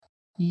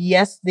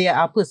yes, there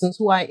are persons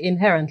who are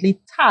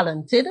inherently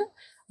talented,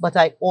 but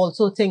I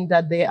also think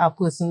that there are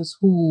persons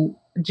who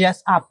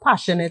just are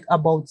passionate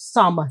about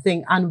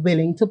something and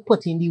willing to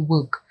put in the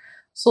work.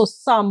 So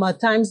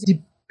sometimes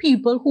the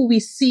people who we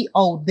see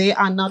out there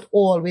are not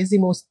always the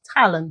most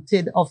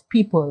talented of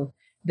people.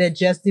 They're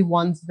just the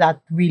ones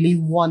that really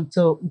want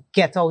to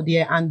get out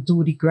there and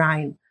do the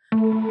grind.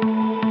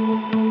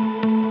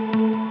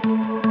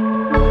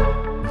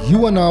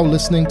 You are now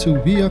listening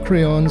to We Are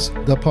Crayons,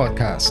 the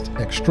podcast.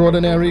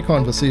 Extraordinary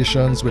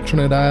conversations with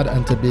Trinidad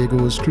and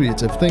Tobago's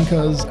creative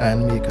thinkers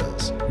and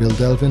makers. We'll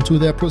delve into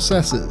their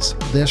processes,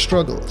 their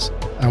struggles,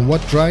 and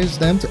what drives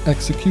them to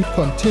execute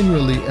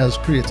continually as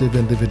creative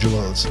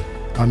individuals.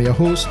 I'm your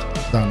host,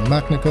 Dana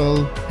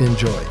McNichol.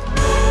 Enjoy.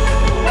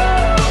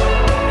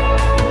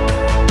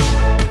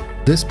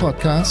 This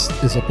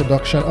podcast is a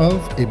production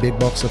of A Big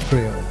Box of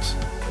Crayons.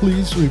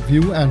 Please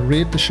review and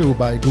rate the show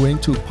by going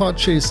to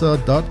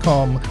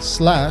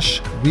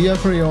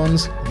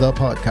podchaser.com/wearecrayons the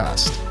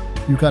podcast.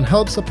 You can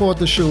help support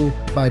the show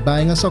by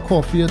buying us a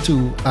coffee or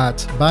two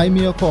at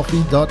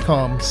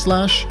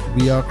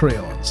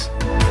buymeacoffee.com/wearecrayons.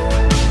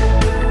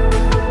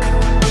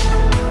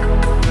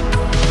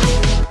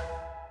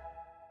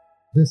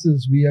 This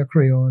is We Are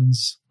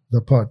Crayons, the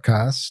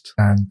podcast,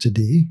 and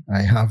today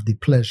I have the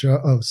pleasure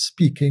of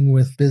speaking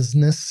with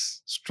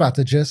business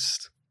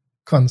strategist,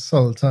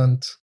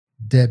 consultant,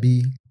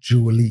 Debbie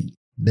Jolie.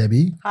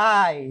 Debbie.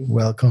 Hi.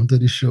 Welcome to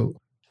the show.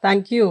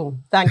 Thank you.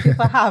 Thank you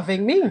for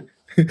having me.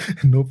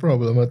 No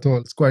problem at all.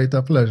 It's quite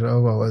a pleasure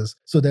of ours.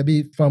 So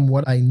Debbie, from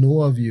what I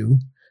know of you,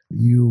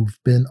 you've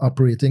been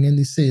operating in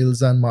the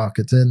sales and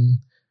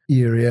marketing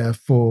area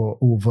for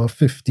over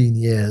 15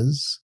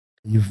 years.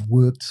 You've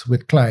worked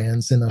with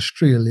clients in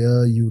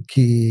Australia,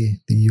 UK,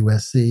 the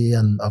USA,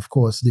 and of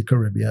course the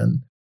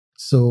Caribbean.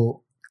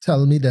 So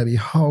tell me, Debbie,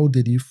 how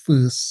did you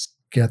first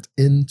get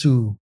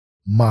into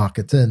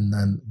marketing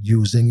and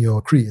using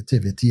your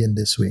creativity in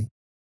this way?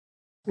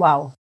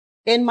 Wow.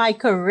 In my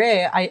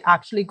career, I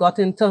actually got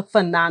into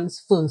finance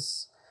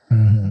first.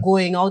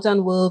 Going out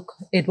and work,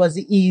 it was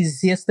the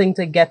easiest thing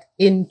to get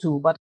into.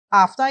 But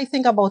after I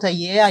think about a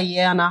year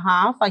and a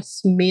half, I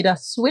made a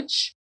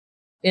switch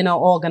in an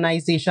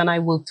organization I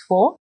worked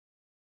for.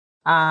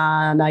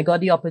 And I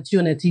got the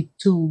opportunity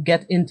to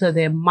get into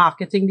their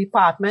marketing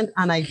department,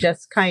 and I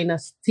just kind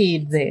of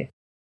stayed there.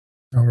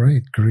 All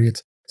right,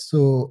 great.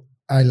 So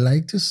I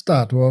like to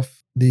start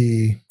off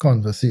the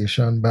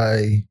conversation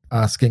by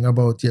asking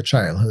about your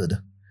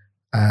childhood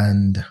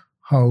and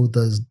how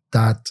does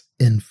that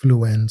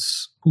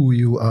influence who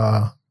you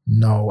are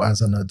now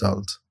as an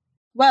adult?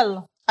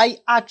 Well,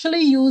 I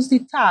actually use the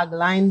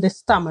tagline, the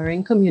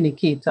stammering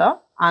communicator,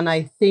 and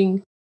I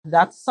think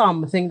that's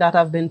something that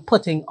I've been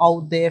putting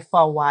out there for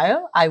a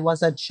while. I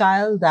was a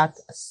child that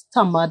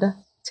stammered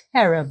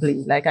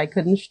terribly, like I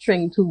couldn't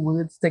string two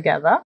words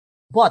together.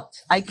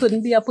 But I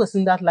couldn't be a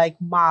person that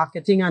liked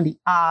marketing and the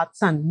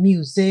arts and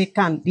music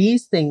and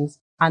these things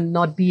and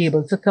not be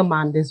able to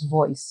command this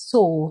voice.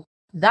 So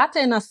that,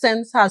 in a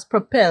sense, has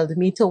propelled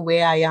me to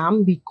where I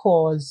am,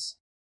 because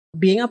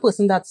being a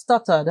person that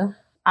stuttered,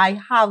 I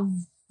have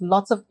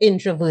lots of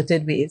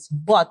introverted ways.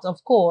 But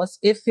of course,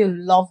 if you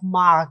love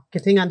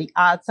marketing and the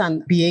arts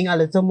and being a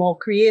little more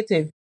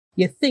creative,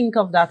 you think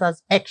of that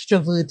as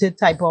extroverted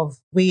type of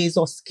ways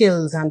or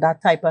skills and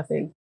that type of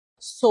thing.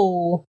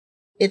 So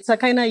it's a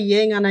kind of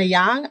yin and a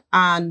yang,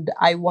 and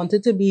I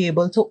wanted to be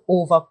able to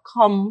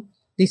overcome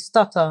the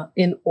stutter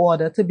in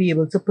order to be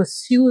able to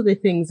pursue the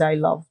things I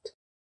loved.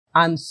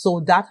 And so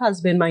that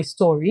has been my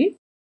story,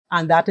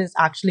 and that is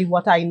actually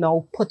what I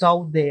now put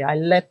out there. I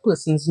let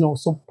persons know.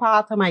 So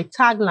part of my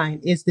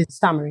tagline is the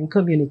stammering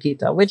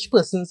communicator, which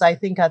persons I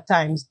think at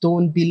times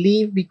don't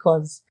believe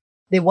because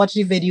they watch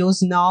the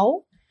videos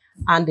now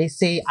and they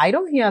say, I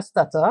don't hear a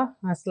stutter.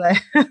 I was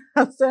like,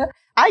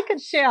 I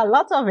could share a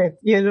lot of it,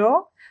 you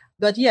know?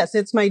 But yes,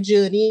 it's my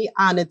journey,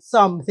 and it's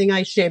something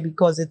I share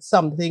because it's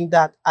something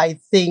that I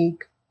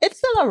think it's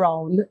still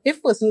around.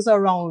 If persons are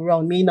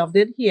around me enough,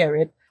 they'd hear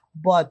it.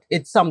 But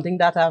it's something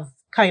that I've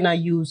kind of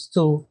used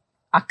to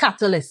a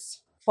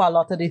catalyst for a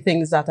lot of the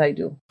things that I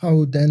do.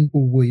 How then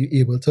were you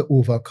able to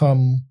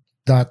overcome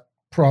that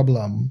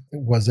problem?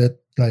 Was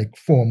it like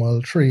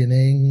formal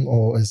training,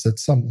 or is it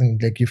something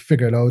like you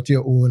figured out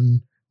your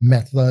own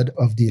method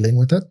of dealing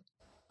with it?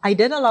 I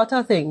did a lot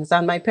of things,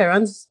 and my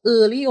parents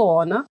early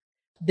on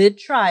did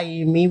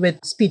try me with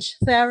speech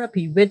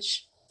therapy,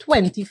 which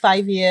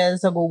 25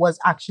 years ago was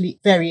actually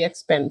very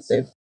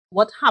expensive.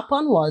 What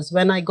happened was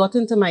when I got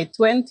into my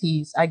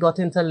 20s, I got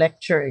into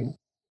lecturing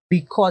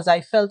because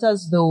I felt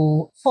as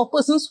though for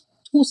persons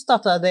who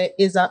stutter, there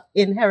is an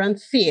inherent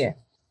fear,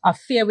 a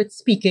fear with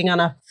speaking and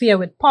a fear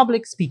with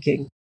public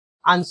speaking.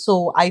 And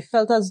so I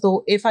felt as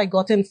though if I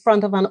got in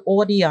front of an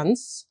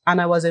audience and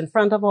I was in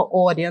front of an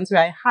audience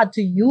where I had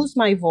to use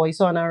my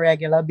voice on a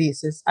regular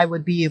basis, I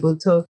would be able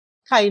to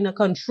kind of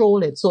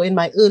control it. So in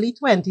my early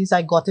 20s,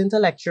 I got into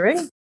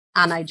lecturing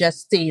and I just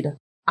stayed.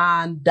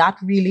 And that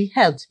really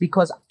helped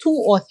because 2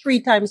 or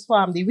 3 times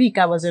from the week,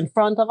 I was in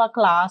front of a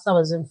class. I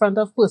was in front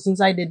of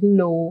persons I didn't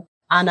know.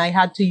 and I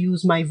had to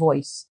use my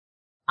voice.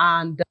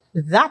 And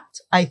that,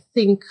 I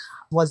think,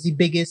 was the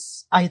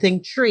biggest,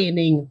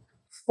 training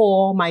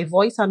for my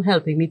voice and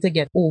helping me to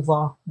get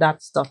over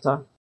that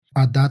stutter.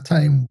 At that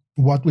time,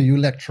 what were you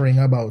lecturing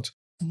about?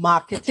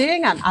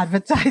 Marketing and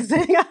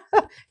advertising,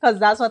 because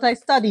that's what I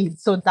studied.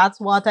 So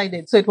that's what I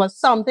did. So it was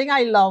something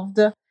I loved,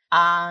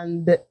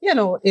 and,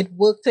 it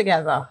worked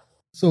together.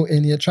 So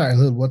in your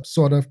childhood, what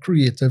sort of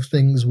creative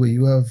things were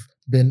you have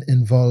been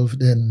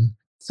involved in?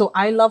 So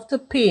I love to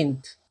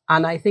paint,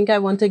 and I think I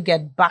want to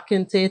get back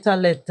into it a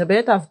little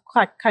bit. I've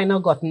kind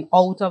of gotten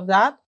out of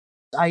that.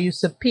 I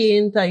used to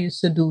paint. I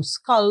used to do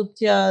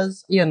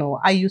sculptures.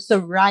 I used to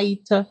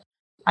write.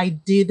 I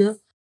did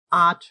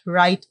art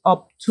right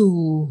up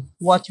to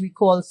what we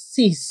call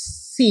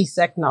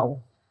CSEC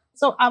now.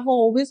 So I've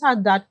always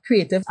had that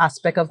creative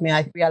aspect of me.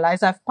 I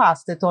realize I've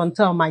passed it on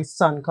to my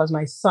son because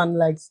my son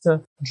likes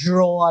to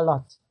draw a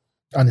lot.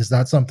 And is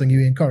that something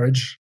you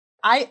encourage?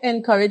 I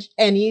encourage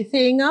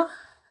anything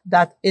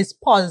that is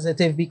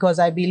positive, because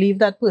I believe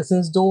that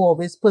persons don't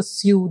always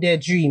pursue their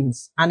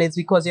dreams. And it's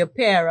because your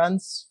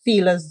parents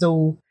feel as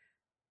though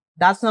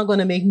that's not going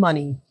to make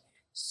money.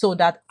 So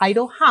that I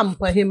don't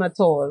hamper him at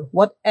all.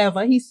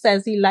 Whatever he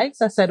says he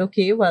likes, I said,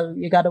 okay, well,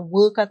 you got to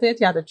work at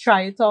it. You got to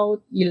try it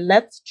out.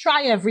 Let's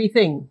try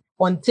everything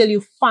until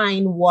you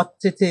find what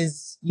it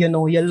is, you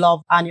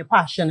love and you're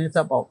passionate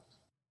about.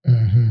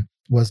 Mm-hmm.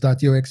 Was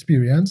that your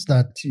experience,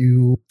 that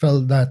you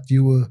felt that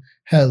you were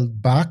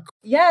held back?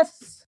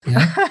 Yes.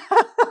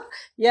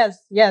 Yeah.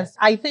 Yes.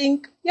 I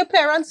think your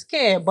parents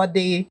care, but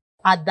they,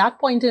 at that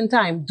point in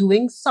time,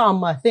 doing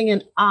something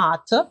in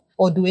art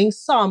or doing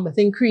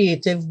something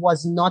creative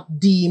was not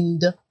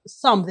deemed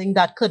something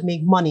that could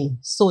make money.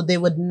 So they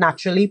would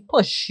naturally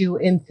push you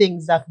in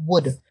things that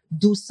would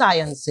do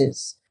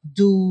sciences,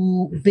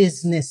 do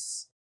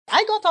business.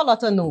 I got a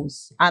lot of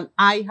no's, and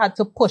I had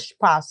to push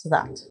past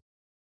that.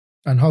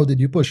 And how did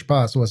you push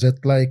past? Was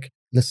it like,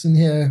 listen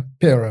here,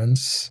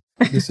 parents,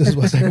 this is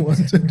what I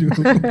want to do?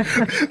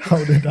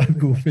 How did that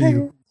go for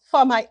you?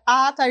 For my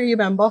art, I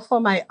remember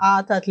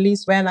at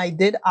least when I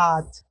did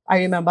art, I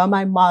remember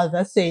my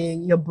mother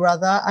saying, your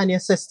brother and your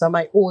sister,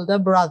 my older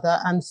brother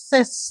and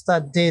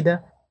sister did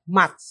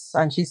maths.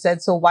 And she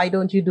said, so why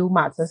don't you do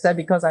maths? I said,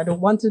 because I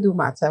don't want to do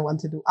maths. I want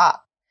to do art.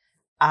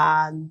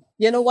 And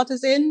what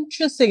is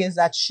interesting is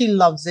that she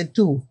loves it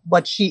too,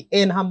 but she,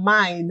 in her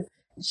mind,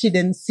 she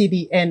didn't see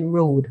the end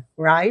road,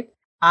 right?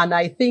 And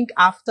I think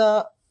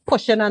after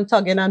pushing and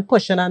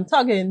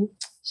tugging,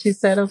 she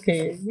said,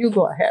 okay, you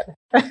go ahead.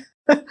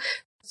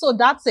 So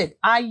that's it.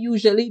 I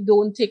usually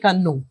don't take a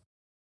no.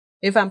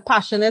 If I'm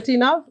passionate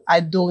enough,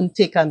 I don't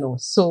take a no.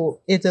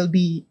 So it'll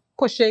be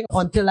pushing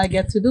until I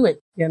get to do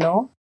it,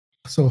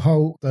 So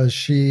how does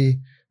she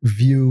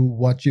view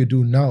what you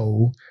do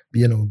now,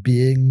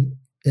 being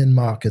in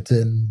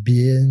marketing,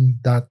 being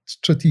that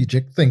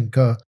strategic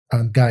thinker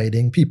and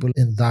guiding people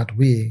in that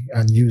way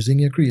and using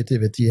your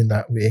creativity in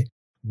that way?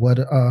 What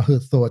are her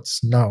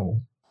thoughts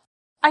now?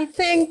 I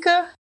think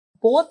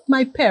both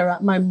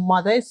my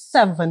mother is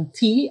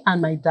 70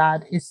 and my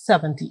dad is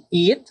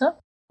 78.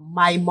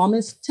 My mom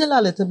is still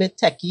a little bit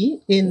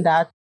techie in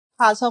that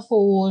has her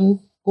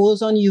phone,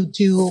 goes on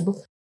YouTube,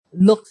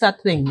 looks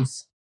at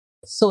things.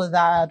 So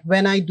that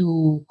when I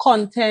do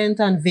content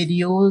and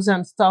videos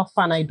and stuff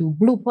and I do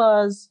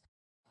bloopers,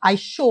 I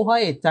show her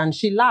it and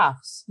she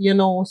laughs,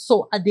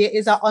 So there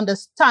is an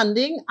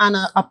understanding and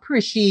an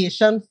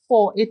appreciation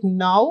for it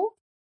now.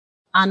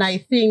 And I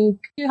think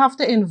you have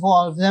to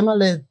involve them a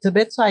little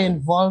bit. So I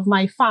involve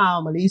my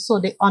family so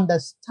they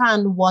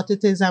understand what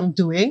it is I'm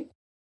doing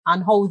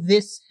and how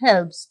this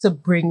helps to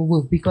bring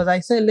work. Because I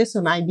say,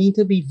 listen, I need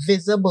to be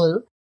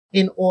visible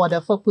in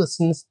order for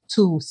persons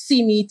to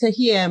see me, to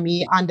hear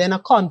me, and then a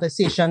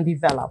conversation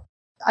develop.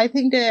 I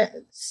think they're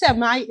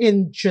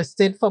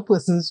semi-interested for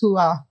persons who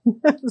are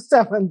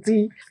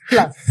 70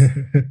 plus.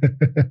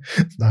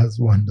 That's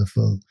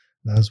wonderful.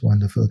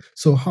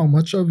 So how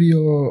much of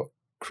your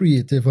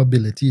creative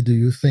ability do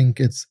you think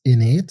it's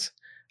innate,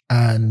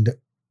 and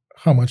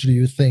how much do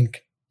you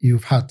think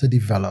you've had to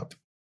develop?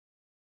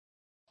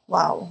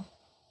 Wow.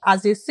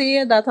 As you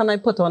say that, and I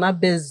put on a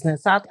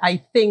business hat,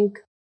 I think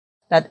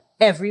that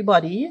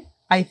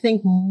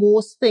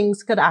most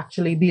things could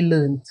actually be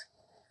learned.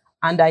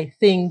 And I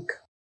think,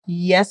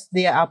 yes,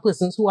 there are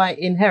persons who are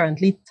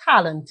inherently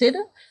talented,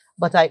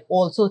 but I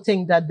also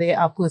think that there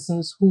are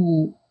persons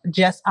who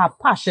just are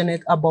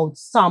passionate about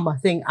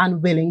something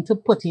and willing to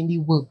put in the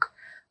work.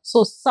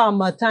 So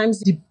sometimes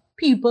the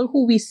people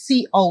who we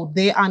see out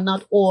there are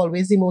not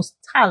always the most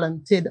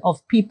talented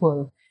of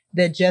people.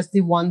 They're just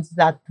the ones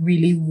that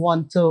really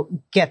want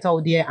to get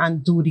out there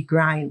and do the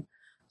grind.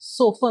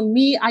 So for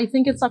me, I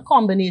think it's a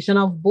combination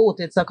of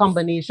both. It's a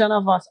combination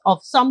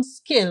of some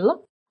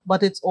skill,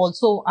 but it's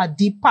also a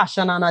deep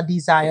passion and a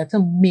desire to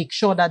make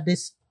sure that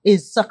this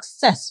is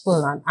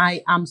successful and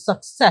I am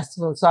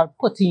successful. So I'll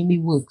put in the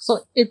work.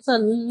 So it's a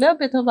little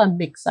bit of a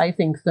mix, I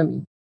think, for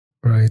me.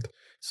 Right.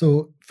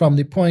 So from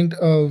the point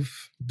of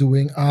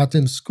doing art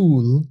in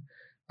school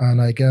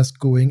and I guess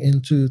going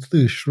into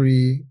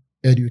tertiary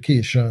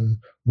education,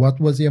 What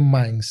was your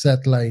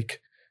mindset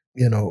like?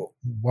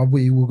 What were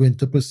you going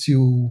to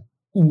pursue?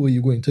 Who were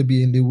you going to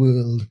be in the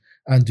world?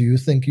 And do you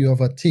think you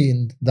have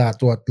attained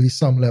that, or at least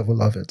some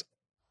level of it?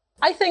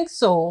 I think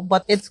so,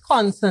 but it's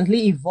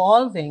constantly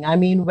evolving. I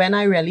mean, when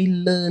I really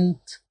learned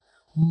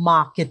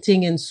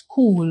marketing in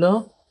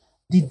school,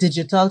 the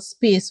digital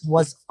space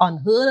was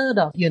unheard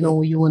of.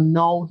 You are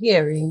now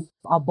hearing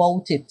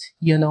about it.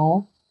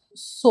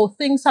 So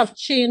things have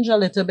changed a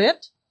little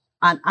bit.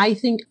 And I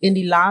think in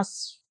the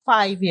last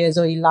 5 years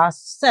or the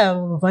last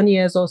 7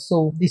 years or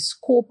so, the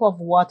scope of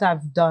what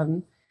I've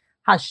done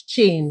has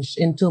changed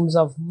in terms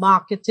of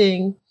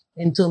marketing,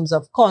 in terms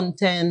of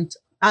content.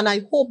 And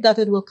I hope that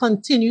it will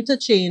continue to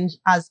change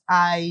as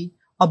I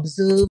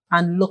observe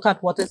and look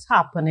at what is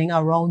happening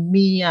around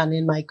me and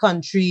in my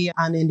country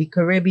and in the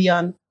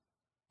Caribbean.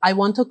 I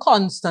want to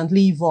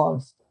constantly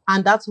evolve.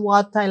 And that's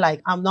what I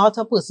like. I'm not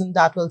a person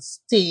that will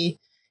stay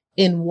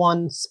in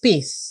one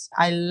space.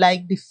 I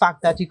like the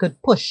fact that you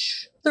could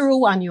push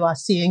through and you are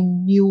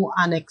seeing new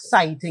and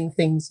exciting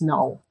things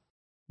now.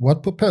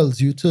 What propels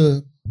you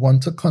to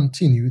want to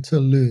continue to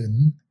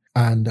learn,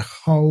 and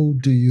how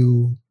do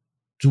you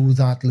do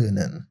that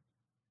learning?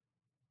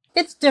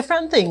 It's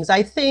different things.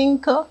 I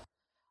think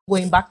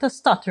going back to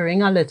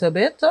stuttering a little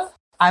bit,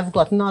 I've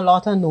gotten a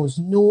lot of no's.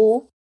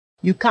 No,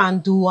 you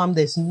can't do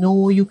this.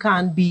 No, you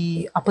can't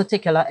be a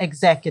particular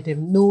executive.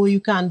 No, you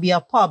can't be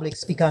a public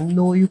speaker.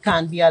 No, you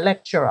can't be a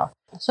lecturer.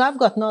 So I've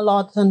gotten a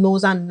lot of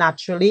no's, and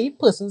naturally,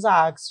 persons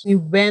ask me,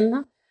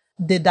 when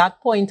did that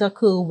point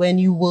occur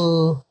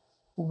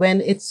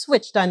when it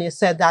switched and you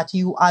said that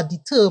you are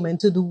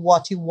determined to do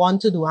what you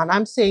want to do? And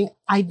I'm saying,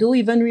 I don't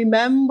even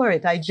remember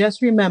it. I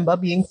just remember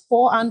being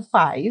 4 and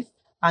 5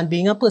 and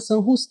being a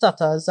person who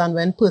stutters. And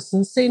when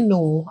persons say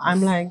no,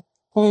 I'm like,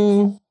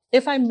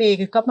 if I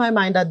make up my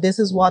mind that this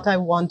is what I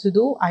want to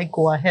do, I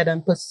go ahead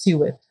and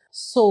pursue it.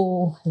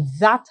 So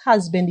that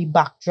has been the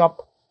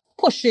backdrop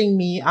pushing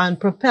me and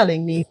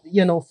propelling me,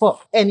 for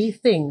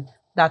anything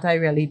that I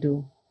really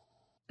do.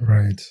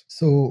 Right.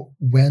 So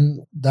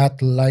when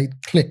that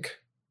light click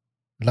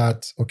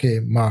that, okay,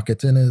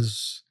 marketing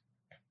is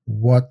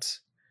what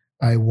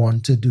I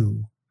want to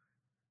do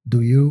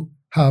you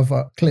have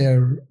a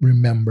clear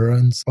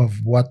remembrance of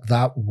what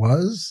that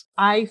was?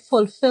 I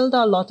fulfilled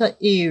a lot of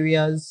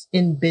areas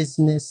in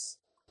business.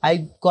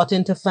 I got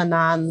into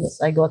finance,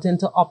 I got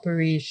into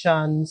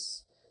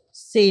operations,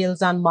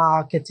 sales and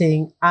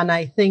marketing. And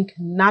I think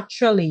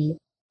naturally,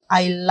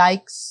 I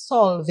like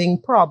solving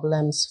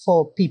problems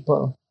for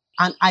people.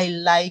 And I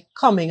like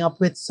coming up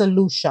with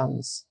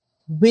solutions,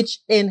 which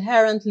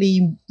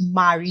inherently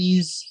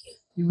marries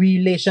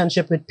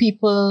relationship with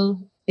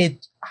people.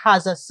 It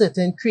has a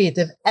certain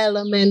creative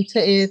element to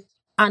it.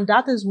 And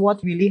that is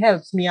what really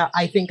helps me,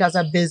 I think, as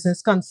a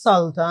business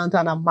consultant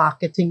and a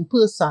marketing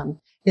person,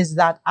 is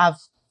that I've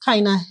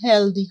kind of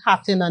held the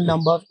hat in a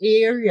number of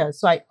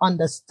areas. So I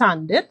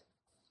understand it.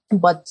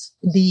 But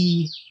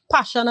the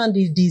passion and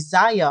the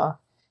desire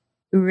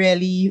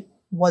really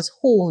was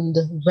honed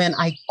when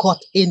I got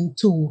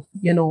into,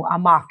 a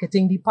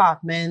marketing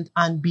department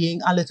and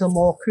being a little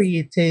more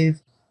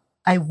creative.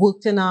 I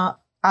worked in an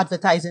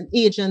advertising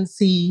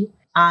agency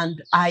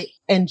and I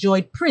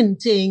enjoyed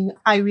printing.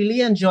 I really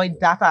enjoyed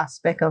that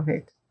aspect of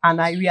it. And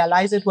I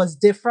realized it was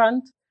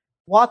different.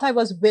 What I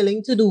was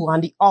willing to do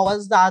and the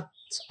hours that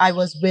I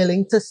was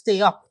willing to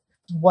stay up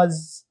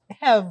was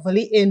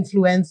heavily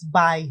influenced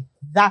by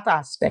that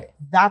aspect.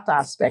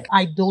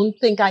 I don't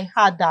think I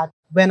had that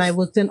when I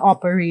worked in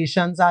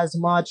operations as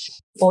much,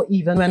 or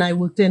even when I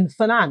worked in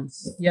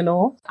finance,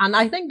 And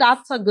I think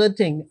that's a good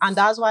thing. And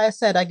that's why I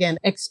said, again,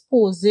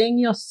 exposing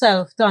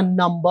yourself to a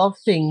number of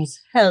things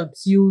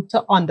helps you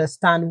to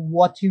understand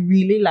what you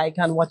really like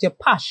and what you're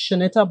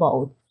passionate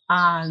about.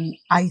 And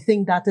I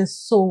think that is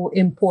so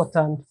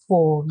important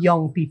for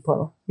young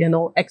people,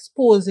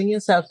 exposing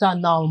yourself to a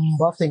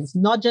number of things,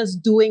 not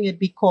just doing it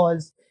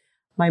because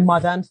my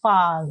mother and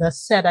father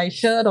said I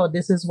should, or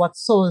this is what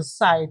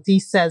society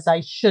says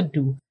I should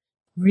do.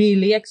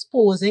 Really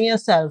exposing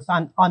yourself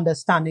and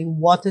understanding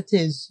what it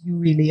is you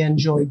really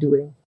enjoy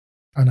doing.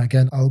 And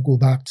again, I'll go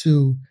back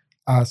to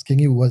asking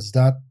you, was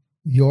that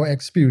your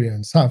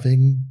experience,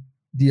 having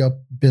the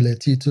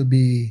ability to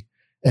be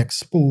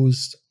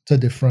exposed to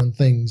different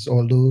things,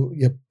 although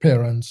your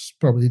parents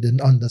probably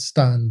didn't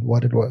understand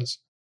what it was?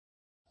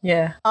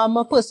 Yeah, I'm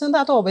a person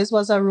that always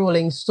was a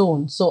rolling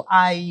stone. So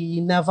I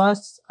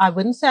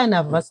wouldn't say I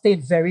never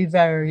stayed very,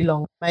 very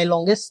long. My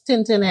longest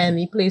stint in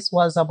any place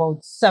was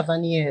about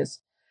 7 years.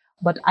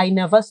 But I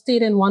never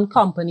stayed in one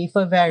company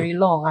for very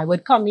long. I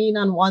would come in,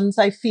 and once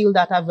I feel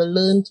that I've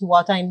learned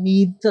what I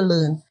need to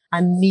learn, I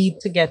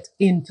need to get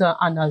into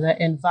another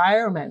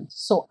environment.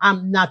 So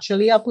I'm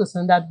naturally a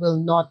person that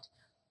will not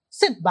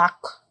sit back.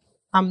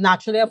 I'm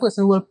naturally a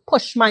person who will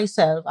push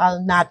myself.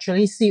 I'll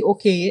naturally see,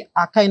 okay,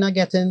 I kind of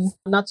getting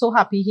not so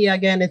happy here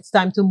again. It's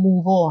time to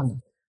move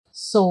on.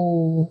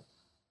 So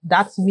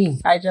that's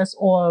me. I just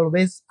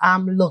always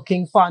am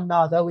looking for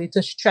another way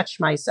to stretch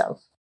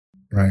myself.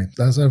 Right.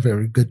 That's a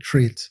very good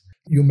trait.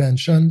 You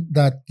mentioned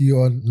that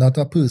you're not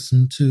a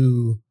person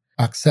to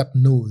accept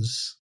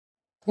no's,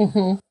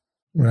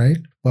 Mm-hmm. right?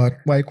 But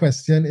my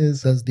question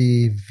is, does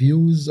the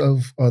views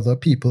of other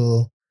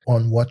people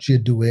on what you're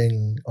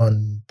doing,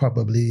 on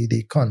probably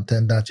the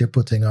content that you're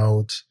putting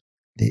out,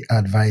 the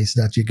advice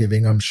that you're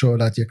giving, I'm sure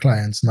that your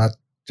clients not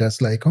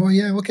just like, oh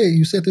yeah, okay,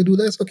 you said to do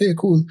this, okay,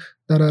 cool,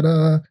 da da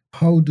da.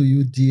 How do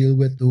you deal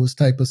with those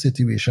type of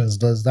situations?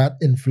 Does that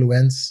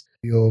influence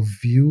your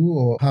view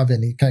or have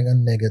any kind of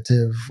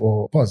negative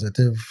or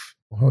positive?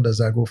 How does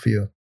that go for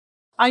you?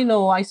 I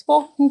know I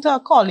spoke to a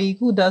colleague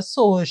who does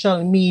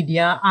social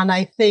media, and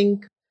I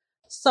think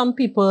some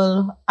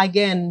people,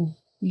 again,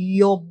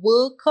 your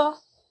work,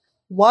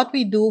 what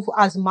we do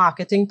as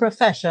marketing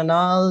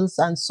professionals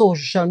and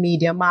social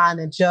media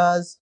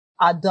managers,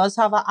 does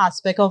have an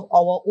aspect of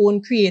our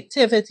own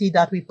creativity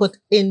that we put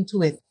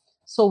into it.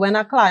 So when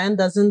a client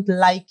doesn't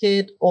like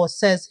it or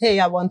says, hey,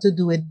 I want to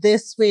do it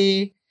this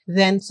way,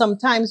 then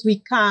sometimes we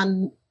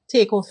can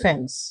take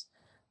offense.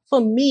 For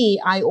me,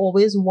 I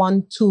always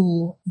want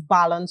to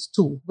balance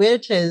two,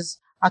 which is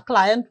a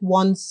client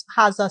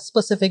has a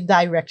specific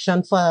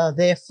direction for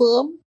their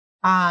firm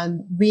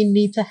and we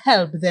need to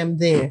help them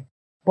there.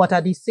 But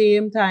at the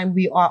same time,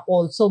 we are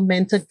also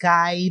meant to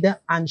guide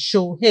and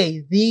show,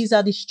 hey, these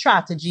are the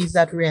strategies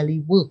that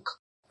really work.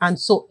 And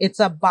so it's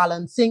a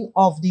balancing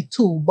of the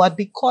two. But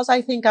because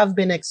I think I've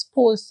been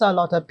exposed to a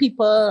lot of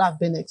people, I've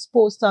been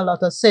exposed to a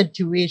lot of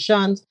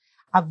situations,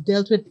 I've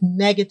dealt with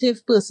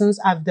negative persons,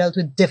 I've dealt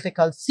with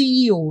difficult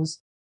CEOs.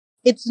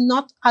 It's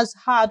not as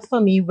hard for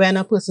me when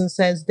a person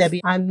says,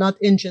 Debbie, I'm not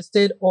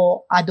interested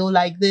or I don't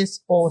like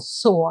this or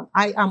so on.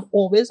 I am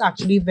always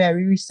actually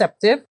very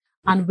receptive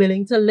and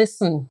willing to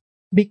listen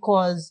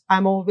because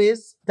I'm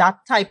always that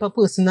type of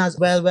person as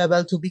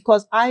well too,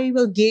 because I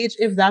will gauge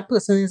if that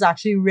person is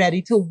actually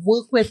ready to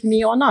work with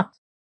me or not.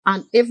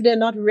 And if they're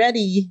not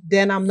ready,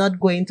 then I'm not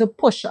going to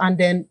push. And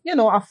then,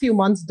 a few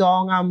months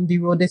down the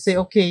road, they say,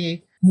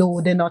 okay,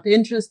 no, they're not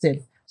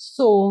interested.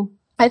 So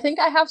I think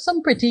I have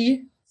some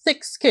pretty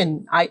thick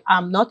skin. I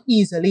am not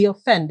easily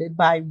offended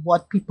by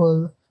what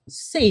people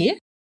say.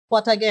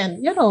 But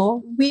again,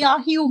 we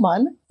are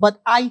human, but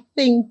I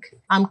think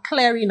I'm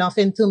clear enough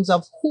in terms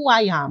of who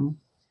I am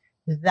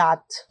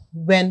that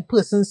when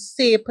persons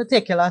say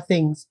particular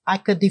things, I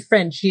could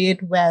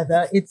differentiate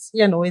whether it's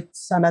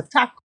an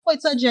attack or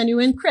it's a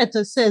genuine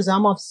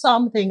criticism of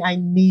something I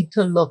need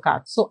to look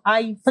at. So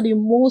for the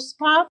most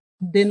part,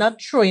 they're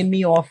not throwing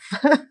me off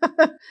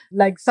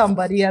like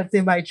somebody else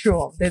they might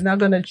throw off. They're not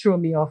going to throw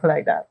me off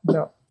like that.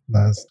 No.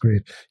 That's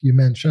great. You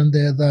mentioned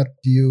there that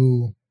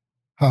you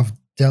have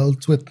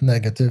dealt with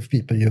negative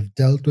people. You've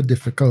dealt with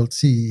difficult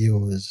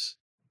CEOs.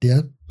 There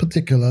are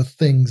particular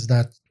things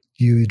that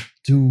you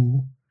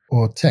do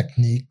or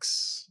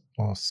techniques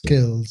or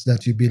skills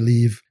that you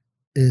believe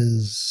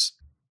is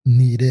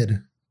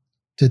needed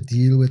to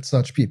deal with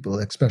such people,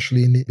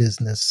 especially in the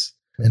business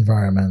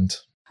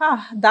environment?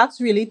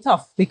 That's really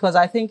tough because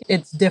I think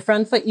it's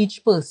different for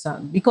each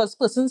person. Because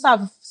persons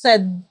have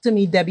said to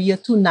me, Debbie, you're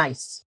too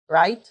nice,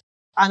 right?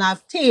 And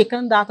I've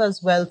taken that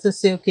as well to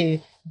say,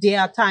 okay,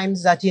 there are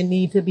times that you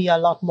need to be a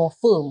lot more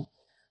firm.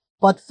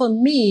 But for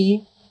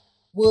me,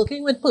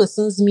 working with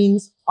persons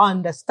means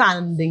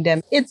understanding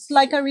them. It's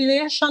like a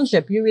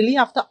relationship. You really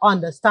have to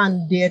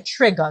understand their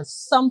triggers.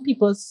 Some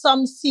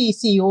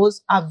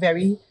CCOs are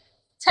very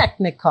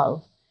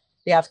technical.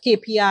 They have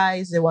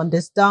KPIs, they want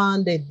this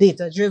done, they're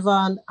data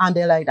driven, and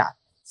they're like that.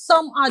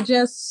 Some are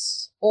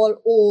just all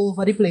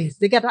over the place.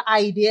 They get an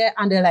idea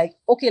and they're like,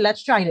 okay,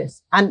 let's try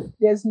this. And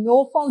there's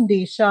no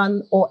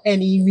foundation or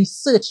any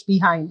research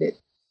behind it.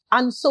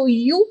 And so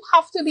you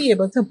have to be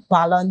able to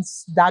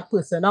balance that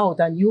person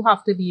out and you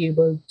have to be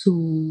able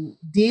to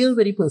deal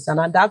with the person.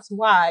 And that's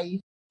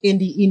why in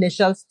the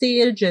initial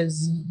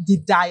stages, the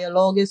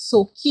dialogue is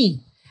so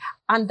key.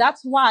 And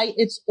that's why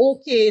it's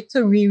okay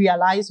to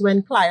realize when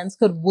you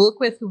could work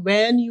with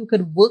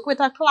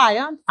a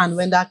client and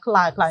when that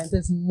client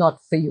is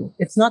not for you.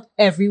 It's not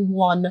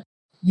everyone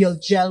you'll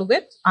gel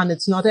with, and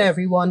it's not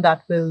everyone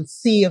that will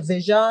see a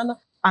vision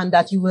and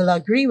that you will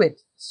agree with.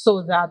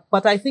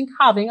 But I think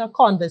having a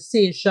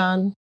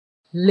conversation,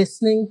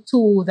 listening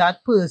to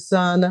that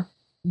person,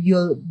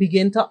 you'll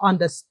begin to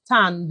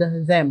understand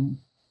them,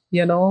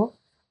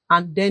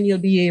 and then you'll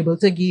be able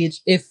to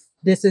gauge if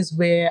this is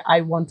where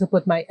I want to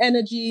put my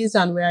energies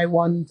and where I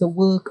want to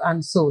work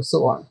and so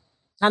on.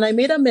 And I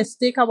made a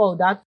mistake about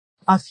that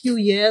a few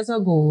years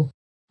ago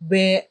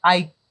where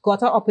I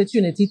got an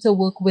opportunity to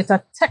work with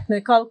a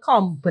technical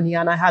company,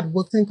 and I had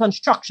worked in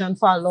construction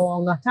for a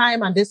long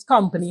time, and this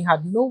company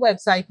had no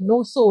website,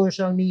 no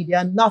social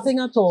media, nothing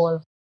at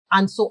all.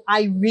 And so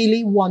I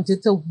really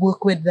wanted to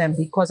work with them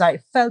because I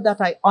felt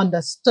that I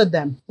understood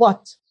them,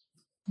 but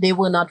they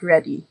were not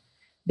ready.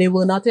 They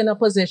were not in a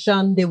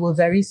position. They were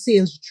very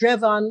sales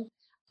driven,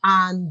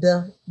 and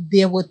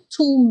there were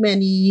too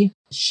many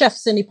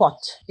chefs in the pot.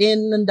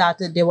 In that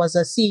there was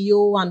a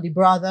CEO and the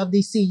brother of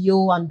the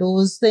CEO and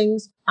those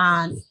things.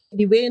 And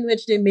the way in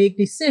which they make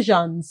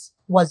decisions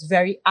was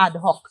very ad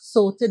hoc.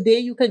 So today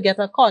you could get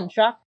a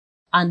contract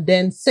and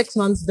then 6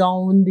 months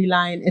down the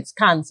line, it's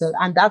canceled.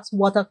 And that's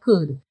what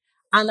occurred.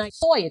 And I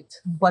saw it,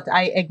 but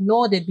I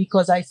ignored it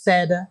because I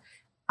said,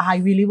 I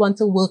really want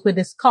to work with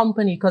this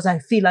company because I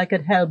feel I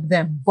could help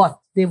them, but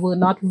they were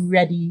not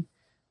ready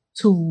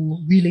to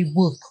really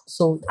work.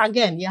 So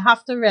again, you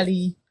have to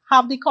really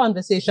have the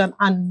conversation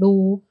and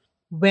know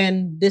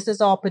when this is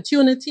an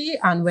opportunity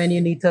and when you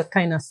need to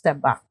kind of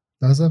step back.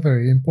 That's a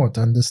very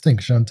important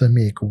distinction to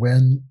make,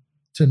 when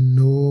to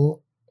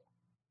know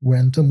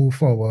when to move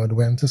forward,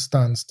 when to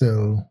stand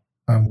still,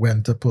 and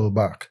when to pull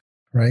back,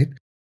 right?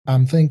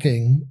 I'm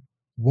thinking,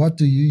 what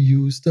do you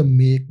use to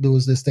make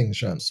those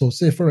distinctions? So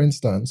say, for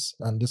instance,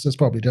 and this is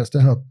probably just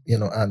to help,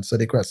 answer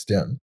the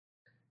question.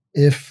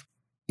 If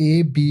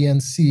A, B,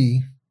 and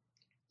C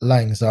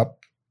lines up,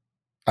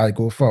 I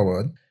go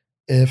forward.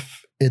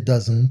 If it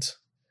doesn't,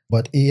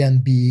 but A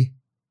and B,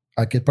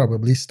 I could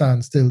probably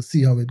stand still,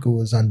 see how it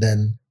goes, and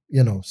then,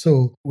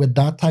 So with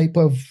that type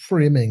of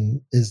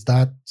framing, is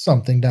that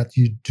something that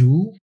you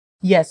do?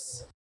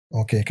 Yes.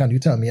 Okay, can you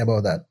tell me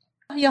about that?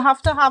 You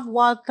have to have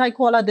what I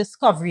call a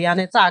discovery, and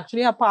it's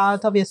actually a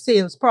part of your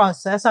sales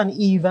process. And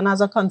even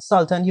as a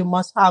consultant, you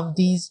must have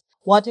these,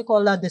 what you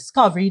call a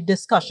discovery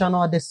discussion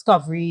or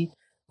discovery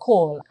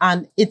call.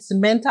 And it's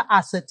meant to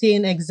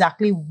ascertain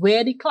exactly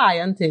where the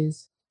client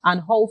is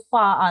and how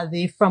far are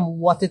they from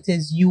what it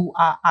is you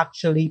are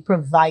actually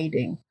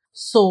providing.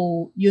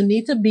 So you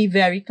need to be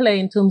very clear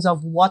in terms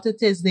of what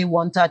it is they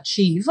want to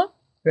achieve,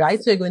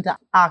 right? So you're going to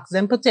ask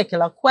them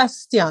particular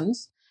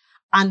questions.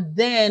 And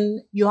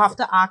then you have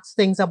to ask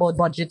things about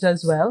budget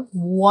as well.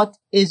 What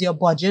is your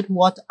budget?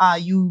 What are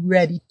you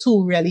ready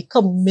to really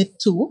commit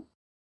to?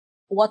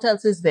 What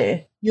else is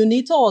there? You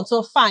need to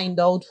also find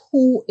out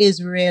who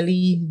is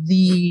really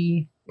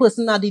the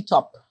person at the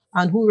top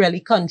and who really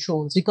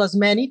controls. Because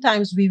many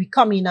times we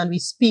come in and we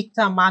speak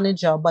to a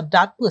manager, but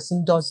that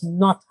person does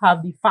not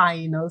have the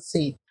final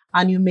say.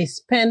 And you may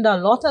spend a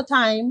lot of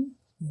time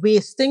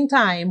wasting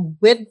time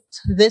with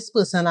this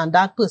person, and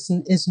that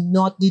person is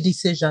not the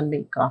decision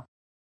maker.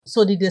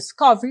 So the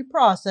discovery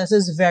process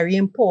is very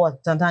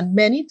important. And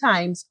many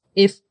times,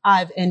 if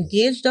I've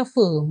engaged a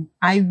firm,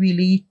 I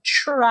really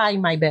try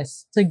my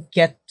best to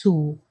get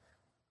to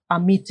a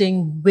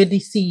meeting with the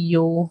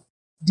CEO,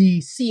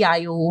 the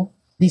CIO,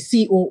 the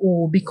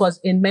COO, because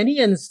in many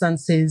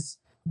instances,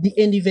 the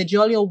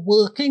individual you're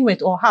working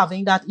with or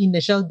having that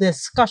initial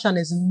discussion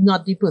is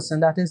not the person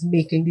that is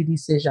making the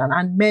decision.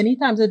 And many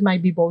times it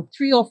might be about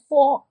 3 or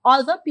 4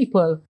 other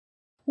people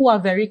who are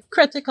very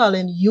critical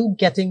in you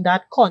getting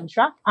that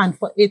contract and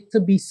for it to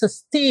be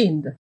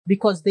sustained,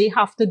 because they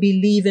have to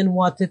believe in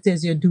what it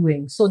is you're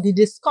doing. So the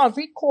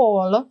discovery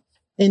call,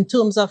 in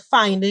terms of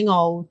finding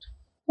out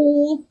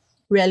who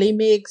really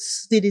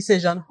makes the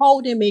decision,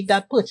 how they make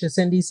that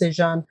purchasing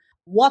decision,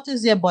 what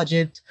is their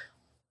budget,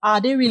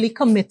 are they really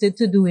committed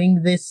to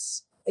doing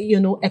this,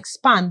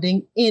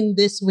 expanding in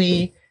this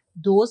way?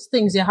 Those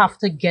things you have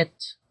to get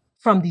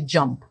from the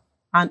jump.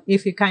 And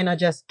if you kind of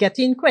just get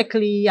in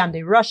quickly and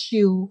they rush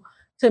you,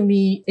 to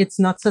me, it's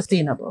not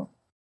sustainable.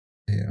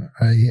 Yeah,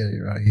 I hear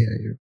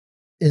you.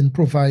 In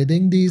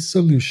providing these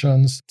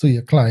solutions to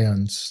your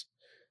clients,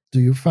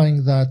 do you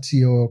find that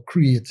your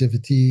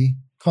creativity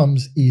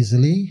comes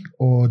easily,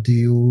 or do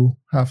you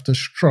have to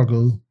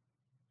struggle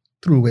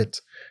through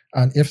it?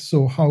 And if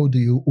so, how do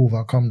you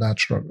overcome that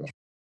struggle?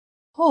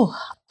 Oh,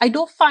 I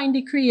don't find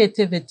the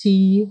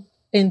creativity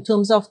in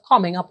terms of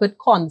coming up with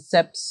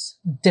concepts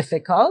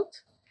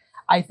difficult.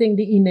 I think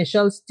the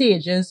initial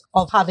stages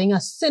of having a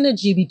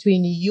synergy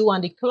between you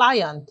and the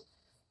client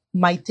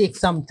might take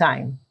some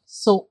time.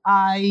 So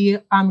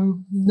I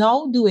am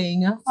now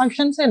doing, I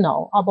shouldn't say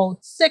now,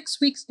 about 6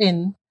 weeks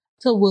in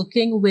to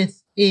working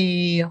with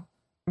a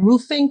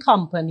roofing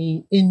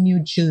company in New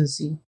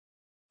Jersey.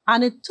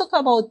 And it took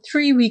about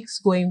 3 weeks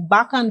going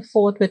back and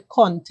forth with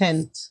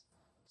content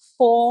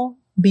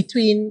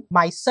between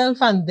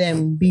myself and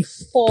them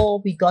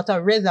before we got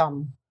a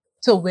rhythm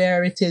to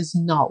where it is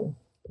now,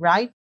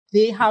 right?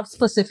 They have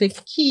specific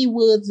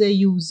keywords they're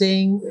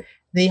using.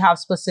 They have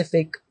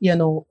specific,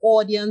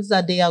 audience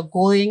that they are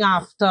going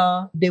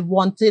after. They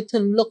want it to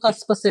look a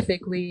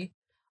specific way.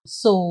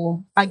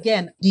 So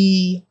again,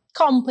 the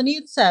company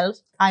itself,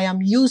 I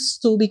am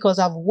used to because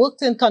I've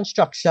worked in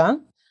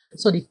construction.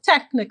 So the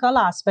technical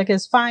aspect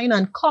is fine.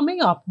 And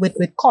coming up with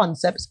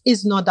concepts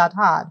is not that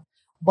hard.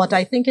 But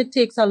I think it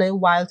takes a little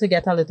while to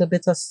get a little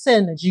bit of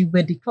synergy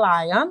with the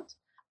client.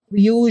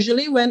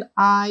 Usually when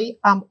I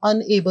am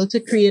unable to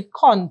create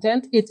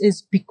content, it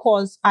is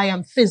because I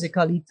am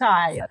physically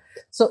tired.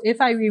 So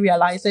if I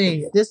realize,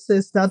 hey, this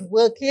is not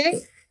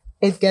working,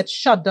 it gets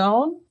shut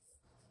down.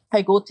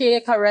 I go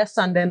take a rest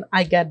and then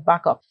I get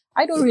back up.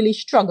 I don't really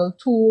struggle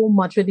too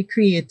much with the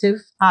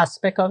creative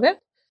aspect of it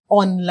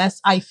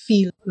unless I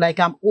feel like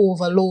I'm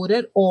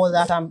overloaded or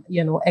that I'm,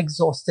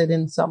 exhausted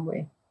in some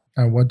way.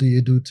 And what do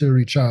you do to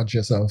recharge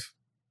yourself?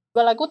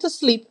 Well, I go to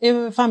sleep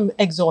if I'm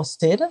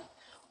exhausted.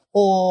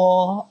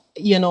 Or,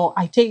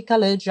 I take a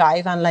little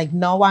drive and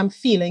now I'm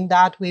feeling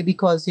that way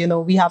because,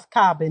 we have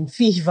cabin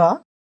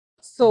fever.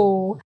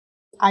 So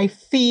I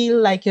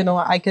feel like,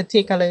 I could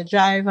take a little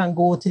drive and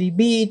go to the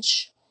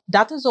beach,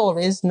 that is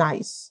always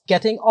nice.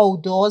 Getting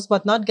outdoors,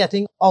 but not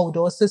getting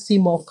outdoors to see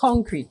more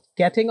concrete.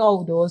 Getting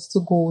outdoors to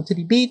go to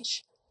the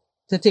beach,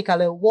 to take a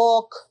little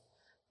walk,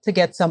 to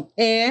get some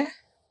air.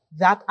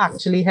 That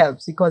actually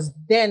helps because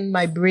then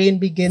my brain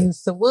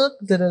begins to work,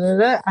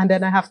 and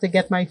then I have to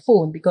get my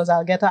phone because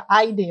I'll get an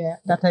idea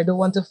that I don't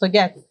want to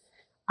forget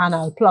and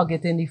I'll plug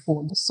it in the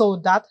phone. So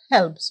that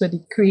helps with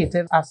the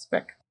creative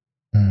aspect.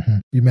 Mm-hmm.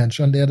 You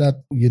mentioned there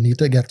that you need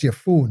to get your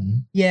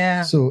phone.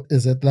 Yeah. So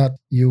is it that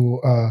you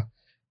are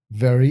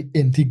very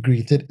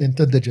integrated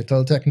into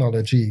digital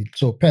technology?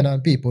 So pen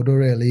and paper don't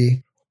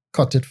really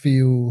cut it for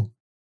you?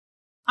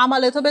 I'm a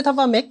little bit of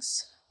a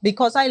mix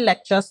because I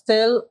lecture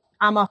still.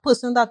 I'm a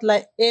person that,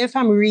 like, if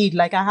I'm read,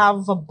 like I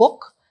have a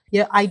book.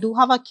 Yeah, I do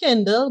have a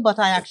Kindle, but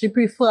I actually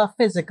prefer a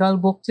physical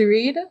book to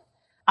read.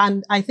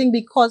 And I think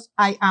because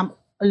I am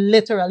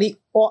literally,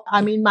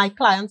 my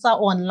clients are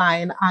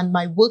online and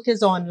my work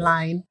is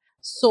online.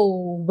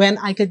 So when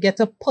I could get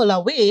to pull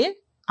away,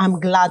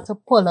 I'm glad to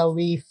pull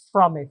away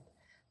from it.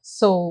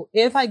 So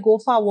if I go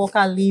for a walk,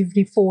 I'll leave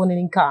the phone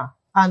in the car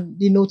and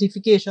the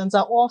notifications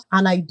are off.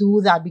 And I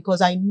do that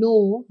because I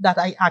know that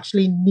I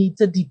actually need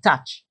to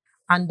detach.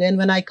 And then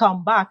when I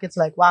come back, it's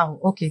like, wow,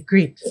 okay,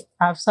 great.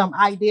 I have some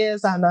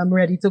ideas and I'm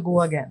ready to go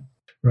again.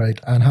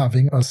 Right. And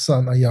having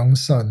a young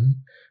son,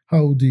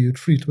 how do you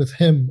treat with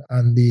him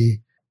and the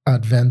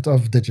advent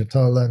of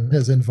digital and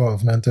his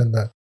involvement in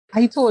that?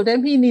 I told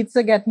him he needs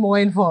to get more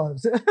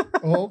involved.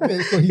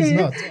 Okay, so he's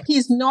not.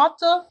 He's not.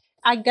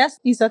 I guess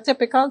he's a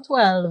typical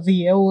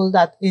 12-year-old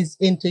that is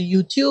into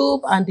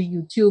YouTube and the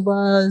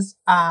YouTubers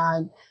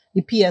and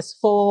the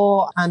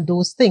PS4 and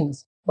those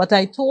things. But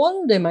I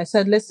told him, I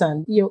said,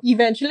 listen, you're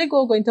eventually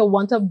going to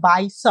want to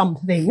buy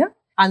something.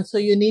 And so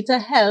you need to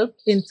help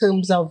in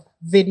terms of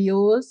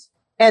videos,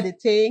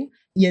 editing.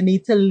 You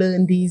need to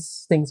learn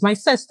these things. My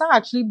sister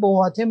actually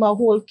bought him a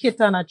whole kit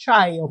and a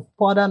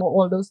tripod and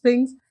all those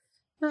things.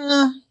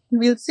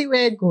 We'll see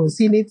where it goes.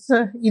 He needs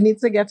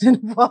to get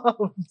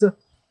involved.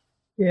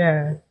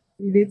 Yeah,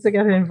 he needs to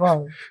get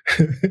involved.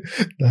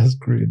 That's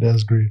great.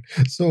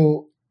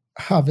 So,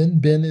 having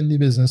been in the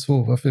business for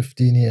over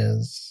 15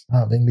 years,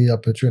 having the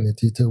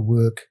opportunity to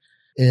work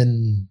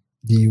in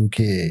the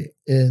UK,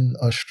 in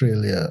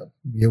Australia,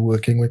 you're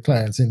working with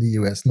clients in the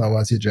US now,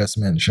 as you just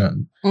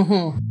mentioned.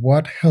 Mm-hmm.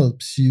 What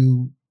helps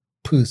you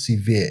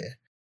persevere?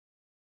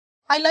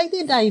 I like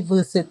the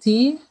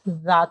diversity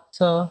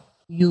that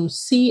you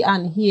see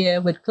and hear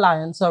with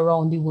clients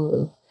around the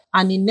world.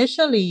 And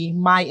initially,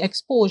 my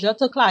exposure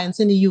to clients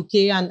in the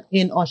UK and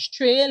in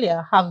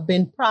Australia have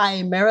been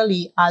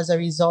primarily as a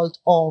result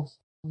of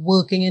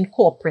working in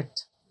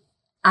corporate.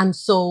 And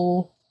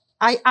so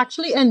I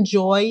actually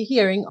enjoy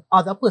hearing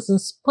other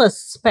person's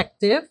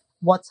perspective,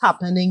 what's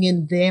happening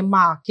in their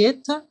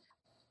market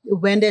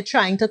when they're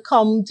trying to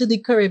come to the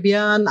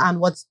Caribbean and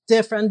what's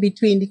different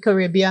between the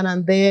Caribbean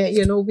and there.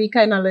 We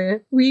kind of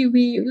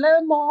we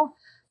learn more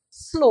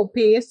slow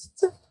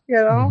paced,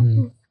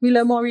 Mm-hmm. we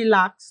learn more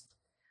relaxed.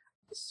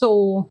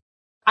 So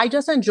I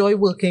just enjoy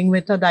working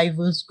with a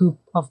diverse group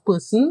of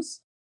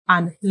persons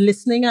and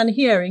listening and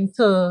hearing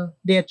to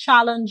their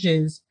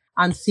challenges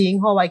and seeing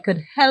how I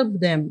could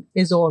help them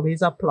is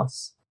always a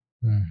plus.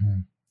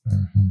 Mm-hmm.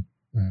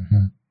 Mm-hmm.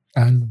 Mm-hmm.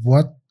 And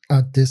what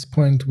at this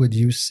point would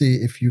you say,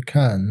 if you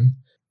can,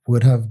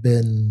 would have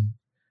been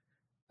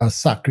a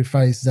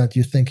sacrifice that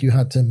you think you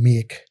had to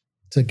make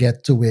to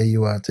get to where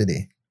you are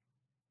today?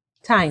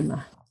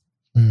 Time.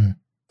 Mm.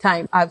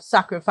 Time. I've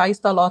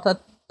sacrificed a lot of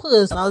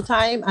personal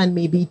time and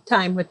maybe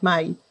time with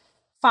my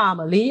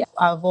family.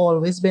 I've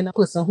always been a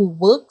person who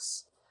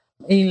works.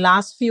 In the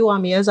last few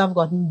years, I've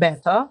gotten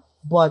better,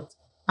 but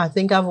I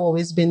think I've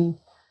always been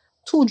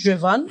too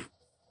driven.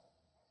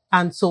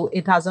 And so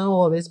it hasn't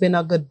always been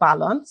a good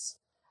balance.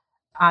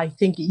 I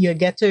think you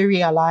get to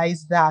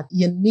realize that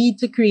you need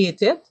to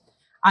create it.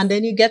 And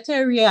then you get to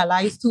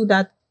realize too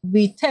that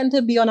we tend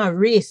to be on a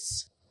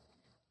race.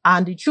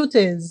 And the truth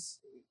is,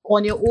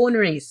 on your own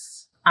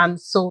race. And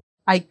so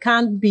I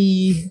can't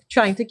be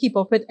trying to keep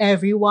up with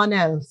everyone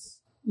else,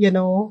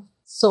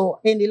 So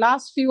in the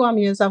last few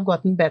years, I've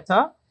gotten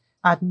better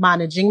at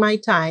managing my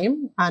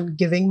time and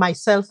giving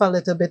myself a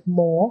little bit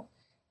more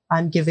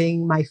and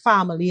giving my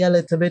family a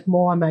little bit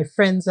more and my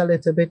friends a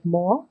little bit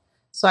more.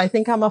 So I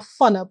think I'm a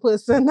funner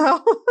person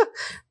now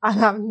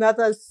and I'm not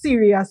as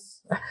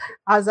serious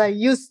as I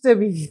used to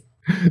be.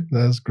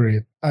 That's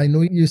great. I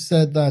know you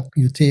said that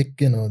you take,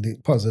 the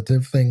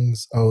positive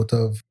things out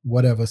of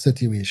whatever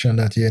situation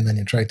that you're in and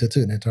you try to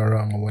turn it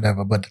around or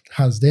whatever. But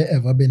has there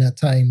ever been a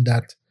time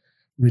that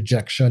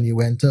rejection, you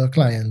went to a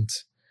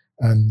client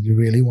and you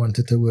really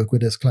wanted to work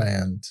with this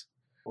client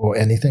or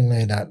anything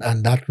like that,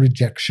 and that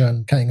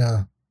rejection kind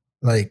of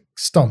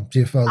stumped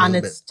you for a little bit?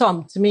 And it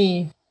stumped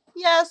me.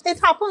 Yes, it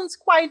happens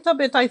quite a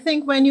bit. I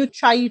think when you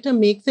try to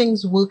make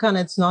things work and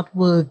it's not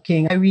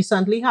working. I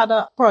recently had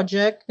a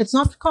project, it's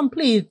not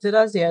completed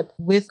as yet,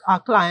 with a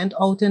client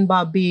out in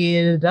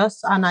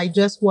Barbados, and I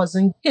just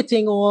wasn't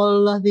hitting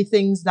all the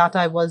things that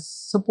I was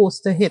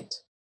supposed to hit.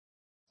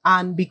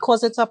 And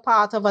because it's a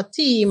part of a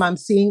team, I'm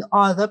seeing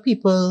other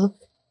people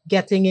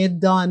getting it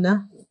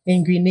done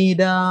in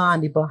Grenada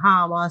and the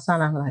Bahamas.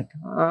 And I'm like,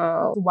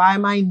 why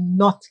am I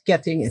not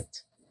getting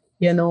it?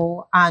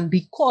 And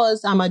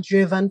because I'm a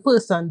driven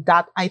person,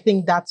 that I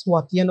think that's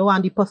what,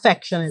 and the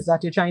perfection is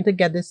that you're trying to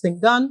get this thing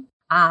done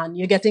and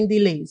you're getting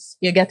delays.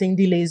 You're getting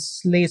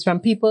delays from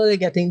people, you're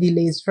getting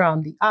delays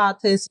from the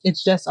artists.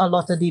 It's just a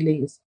lot of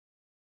delays.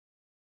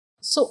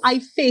 So I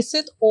face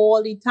it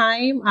all the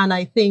time. And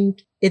I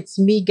think it's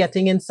me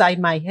getting inside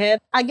my head.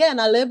 Again,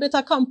 a little bit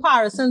of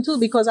comparison too,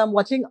 because I'm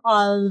watching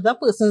other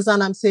persons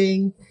and I'm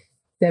saying,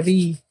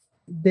 Debbie,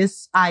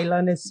 this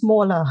island is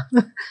smaller.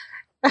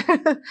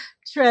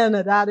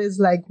 Trinidad is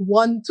like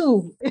 1,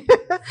 2.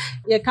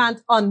 You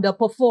can't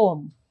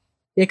underperform.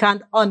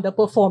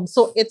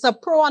 So it's a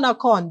pro and a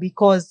con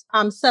because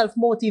I'm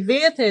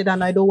self-motivated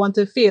and I don't want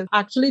to fail.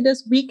 Actually,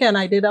 this weekend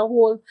I did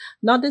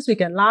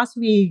last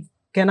week,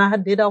 and I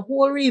did a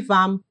whole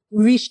revamp,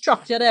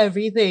 restructured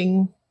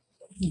everything,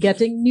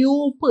 getting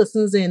new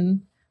persons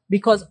in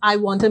because I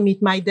want to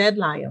meet my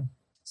deadline.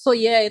 So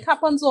yeah, it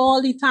happens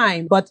all the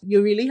time, but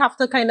you really have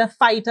to kind of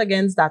fight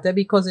against that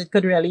because it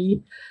could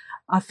really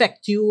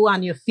affect you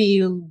and you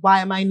feel, why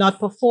am I not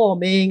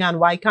performing and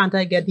why can't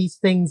I get these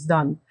things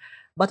done?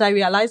 But I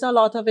realized a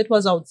lot of it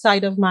was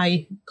outside of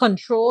my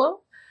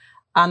control.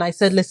 And I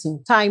said,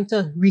 listen, time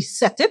to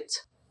reset it.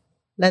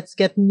 Let's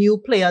get new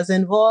players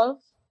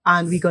involved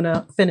and we're going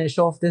to finish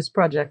off this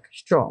project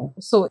strong.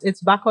 So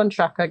it's back on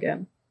track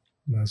again.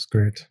 That's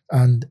great.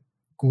 And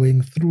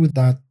going through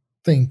that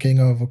thinking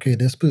of, okay,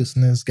 this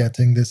person is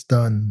getting this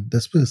done,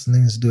 this person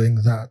is doing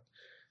that.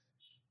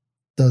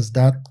 Does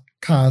that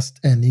cast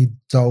any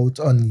doubt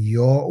on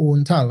your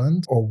own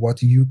talent or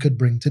what you could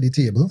bring to the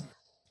table?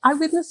 I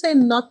wouldn't say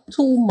not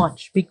too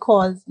much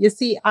because, you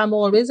see, I'm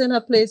always in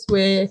a place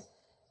where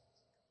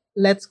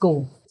let's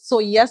go. So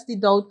yes, the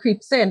doubt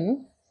creeps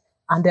in.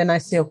 And then I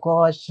say, oh,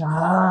 gosh,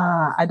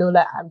 I don't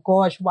like,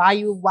 gosh, why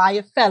you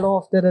fell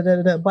off,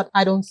 but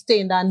I don't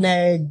stay in that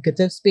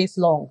negative space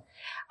long.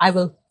 I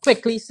will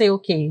quickly say,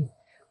 okay,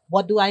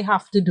 what do I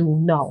have to do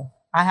now?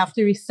 I have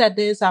to reset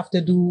this, I have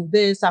to do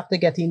this, I have to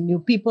get in new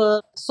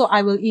people. So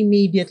I will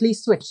immediately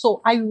switch.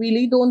 So I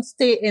really don't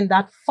stay in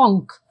that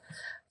funk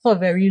for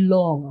very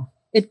long.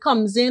 It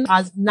comes in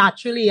as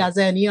naturally as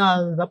any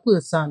other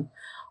person.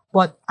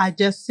 But I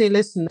just say,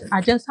 listen, I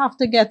just have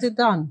to get it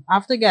done. I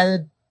have to get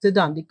it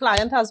done. The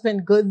client has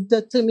been good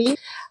to me.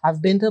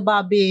 I've been to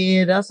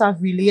Barbados. I've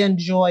really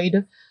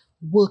enjoyed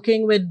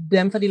working with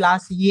them for the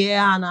last year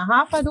and a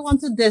half. I don't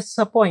want to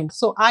disappoint.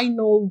 So I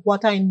know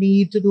what I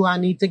need to do. I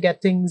need to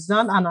get things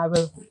done and I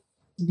will,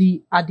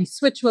 the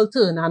switch will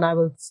turn and I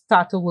will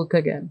start to work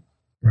again.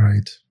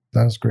 Right.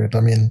 That's great.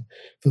 I mean,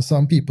 for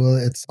some people,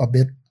 it's a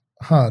bit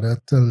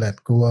harder to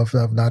let go of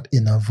that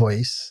inner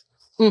voice.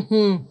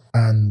 Mm-hmm.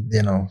 And,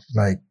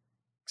 like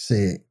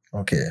say,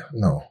 okay,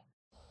 no.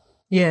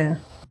 Yeah.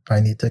 I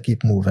need to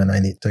keep moving. I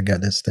need to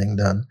get this thing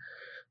done.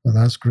 Well,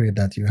 that's great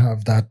that you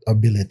have that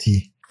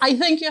ability. I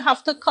think you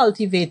have to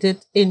cultivate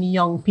it in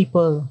young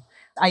people.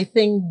 I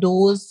think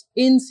those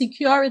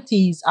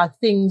insecurities are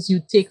things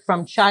you take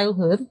from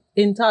childhood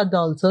into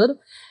adulthood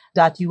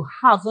that you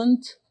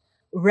haven't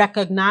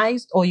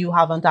recognized or you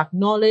haven't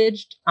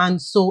acknowledged.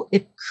 And so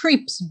it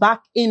creeps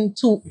back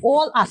into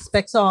all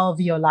aspects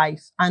of your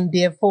life. And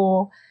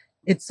therefore,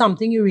 it's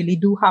something you really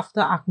do have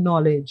to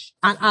acknowledge.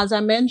 And as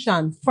I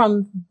mentioned,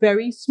 from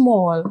very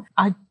small,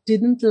 I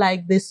didn't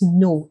like this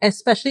no,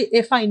 especially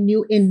if I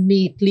knew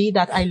innately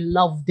that I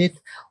loved it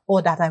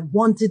or that I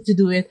wanted to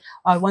do it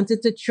or I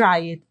wanted to try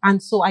it.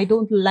 And so I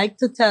don't like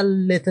to tell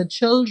little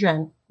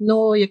children,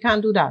 no, you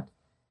can't do that.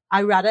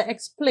 I rather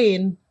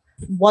explain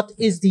what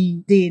is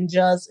the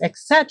dangers,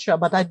 etc.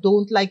 But I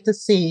don't like to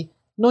say,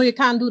 no, you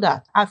can't do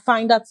that. I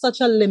find that such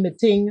a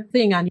limiting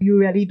thing and you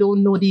really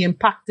don't know the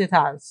impact it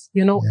has.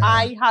 Yeah.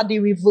 I had the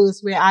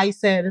reverse where I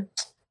said,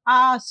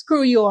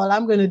 screw you all,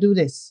 I'm going to do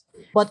this.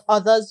 But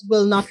others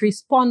will not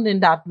respond in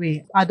that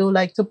way. I don't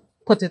like to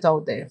put it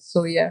out there.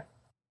 So, yeah.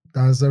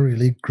 That's a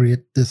really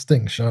great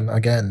distinction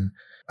again.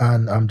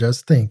 And I'm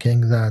just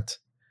thinking that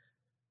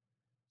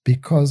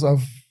because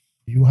of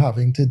you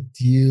having to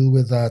deal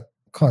with that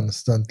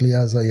constantly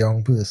as a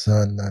young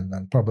person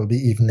and probably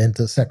even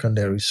into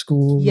secondary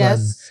school.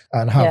 Yes.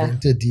 And having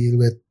to deal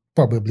with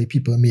probably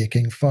people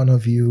making fun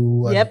of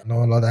you and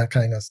all of that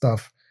kind of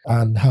stuff.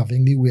 And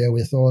having the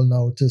wherewithal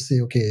now to say,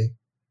 okay,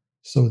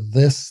 so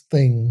this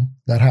thing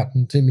that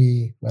happened to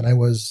me when I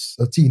was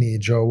a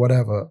teenager or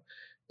whatever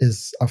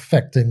is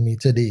affecting me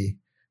today.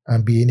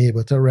 And being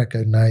able to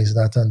recognize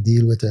that and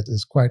deal with it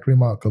is quite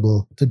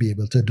remarkable to be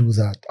able to do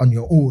that on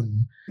your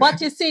own. But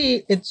you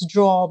see, it's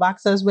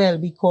drawbacks as well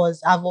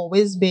because I've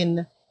always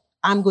been,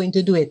 I'm going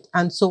to do it.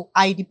 And so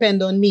I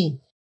depend on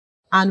me.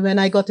 And when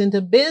I got into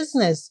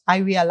business, I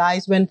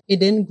realized when it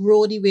didn't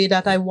grow the way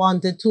that I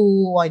wanted to,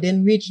 or I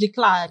didn't reach the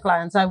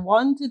clients I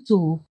wanted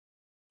to,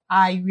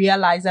 I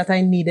realized that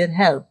I needed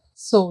help.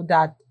 So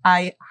that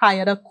I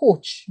hired a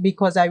coach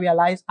because I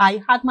realized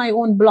I had my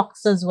own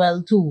blocks as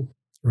well too.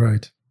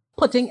 Right.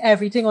 putting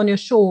everything on your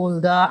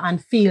shoulder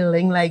and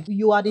feeling like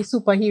you are the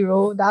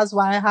superhero. That's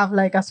why I have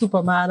like a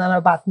Superman and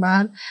a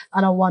Batman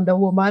and a Wonder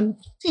Woman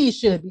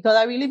t-shirt, because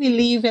I really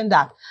believe in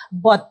that.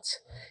 But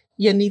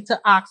you need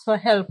to ask for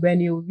help when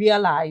you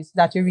realize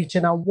that you're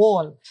reaching a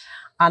wall.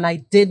 And I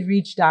did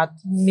reach that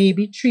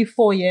maybe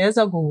 3-4 years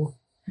ago,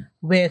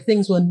 where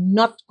things were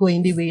not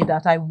going the way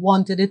that I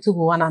wanted it to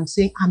go. And I'm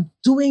saying, I'm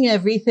doing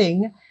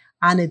everything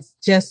and it's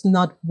just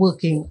not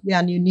working,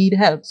 and you need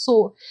help.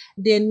 So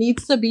there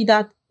needs to be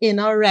that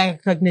inner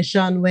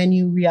recognition when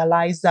you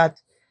realize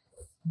that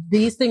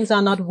these things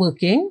are not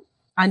working.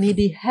 I need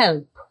the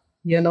help,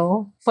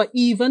 for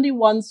even the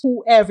ones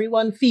who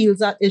everyone feels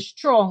that is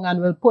strong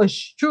and will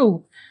push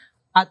through.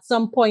 At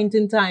some point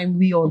in time,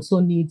 we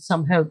also need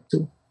some help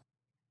too.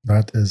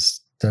 That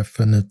is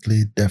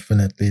definitely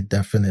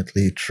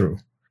true.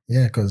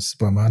 Yeah, because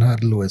Superman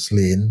had Lois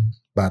Lane,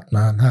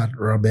 Batman had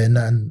Robin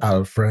and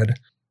Alfred.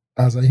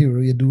 As a hero,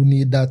 you do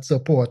need that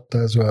support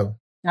as well.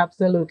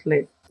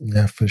 Absolutely.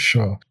 Yeah, for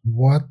sure.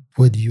 What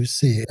would you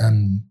say,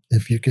 and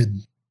if you could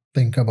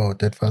think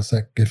about it for a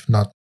sec, if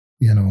not,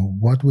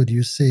 what would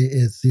you say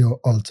is your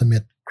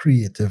ultimate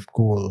creative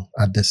goal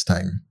at this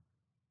time?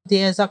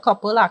 There's a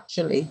couple,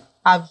 actually.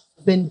 I've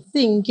been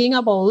thinking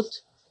about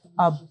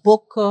a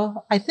book.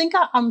 I think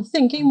I'm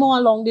thinking more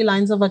along the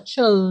lines of a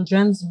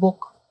children's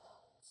book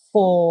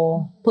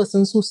for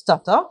persons who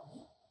stutter.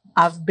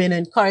 I've been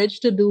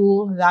encouraged to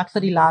do that for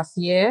the last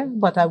year,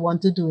 but I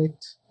want to do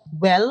it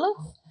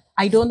well.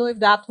 I don't know if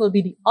that will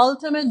be the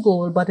ultimate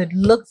goal, but it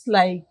looks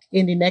like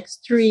in the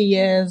next 3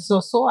 years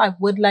or so, I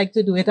would like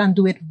to do it and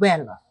do it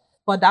well.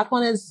 But that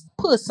one is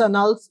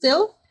personal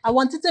still. I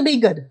want it to be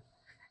good.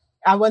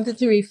 I want it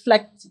to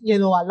reflect, a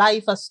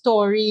life, a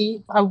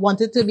story. I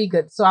want it to be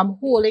good. So I'm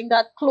holding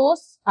that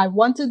close. I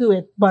want to do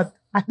it, but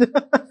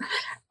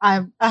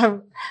I'm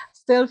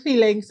still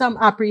feeling some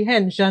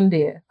apprehension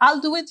there.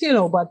 I'll do it,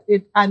 but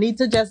I need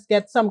to just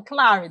get some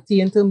clarity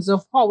in terms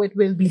of how it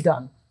will be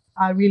done.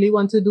 I really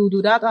want to do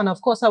that. And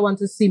of course, I want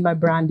to see my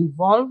brand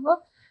evolve.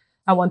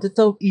 I want it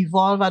to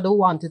evolve. I don't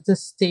want it to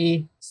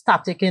stay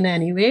static in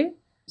any way.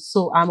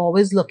 So I'm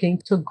always looking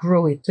to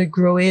grow it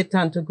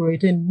and to grow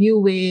it in new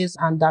ways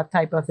and that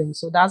type of thing.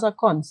 So that's a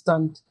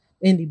constant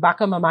in the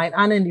back of my mind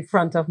and in the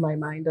front of my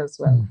mind as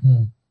well.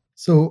 Mm-hmm.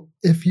 So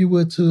if you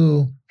were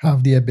to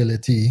have the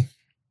ability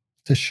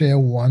to share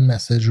one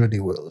message with the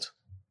world,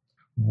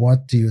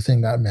 what do you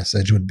think that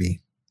message would be?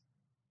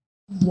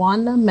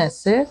 One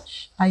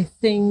message, I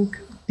think,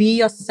 be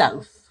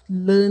yourself.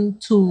 Learn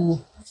to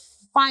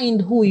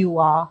find who you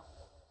are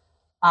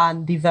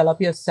and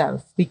develop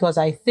yourself, because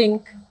I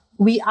think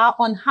we are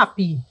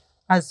unhappy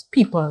as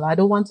people. I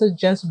don't want to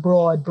just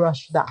broad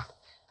brush that,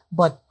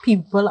 but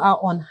people are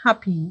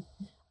unhappy,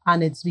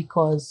 and it's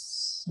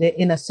because they're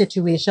in a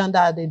situation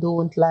that they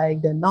don't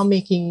like. They're not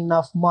making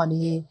enough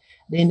money.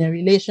 They're in a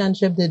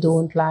relationship they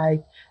don't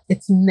like.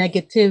 It's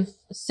negative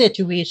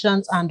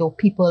situations and or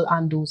people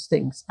and those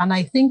things. And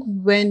I think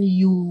when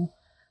you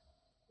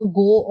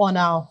go on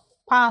a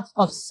path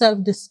of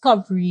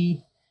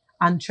self-discovery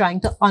and trying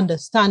to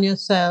understand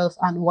yourself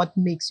and what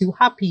makes you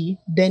happy,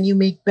 then you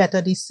make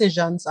better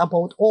decisions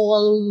about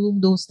all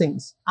those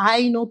things.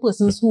 I know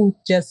persons who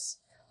just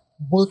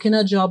work in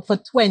a job for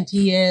 20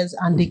 years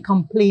and they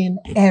complain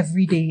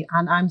every day.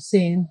 And I'm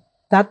saying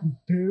that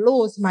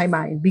blows my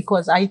mind,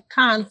 because I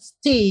can't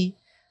stay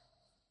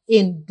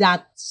in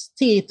that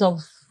state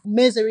of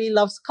misery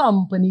loves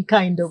company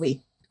kind of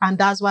way. And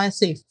that's why I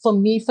say, for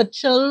me, for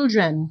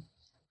children,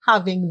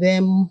 having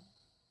them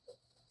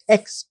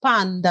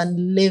expand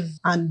and live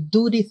and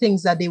do the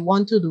things that they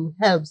want to do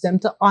helps them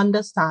to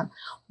understand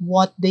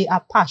what they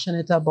are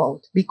passionate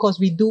about. Because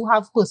we do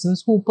have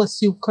persons who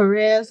pursue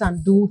careers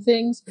and do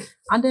things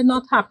and they're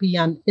not happy,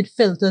 and it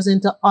filters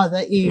into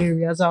other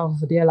areas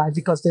of their life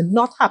because they're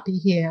not happy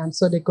here, and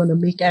so they're going to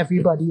make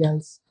everybody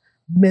else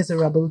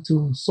miserable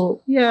too.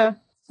 So yeah,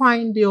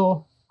 find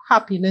your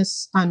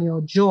happiness and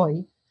your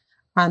joy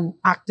and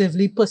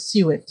actively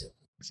pursue it.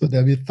 So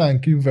Debbie,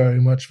 thank you very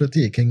much for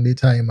taking the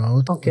time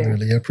out. Okay.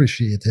 Really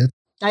appreciate it.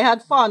 I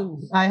had fun.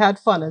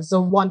 It's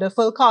a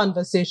wonderful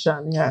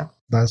conversation. Yeah.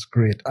 That's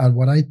great. And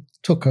what I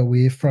took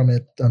away from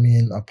it,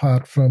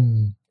 apart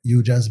from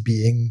you just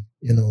being,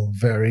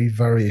 very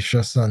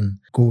voracious and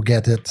go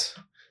get it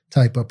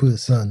type of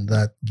person,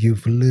 that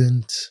you've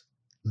learned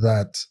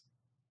that,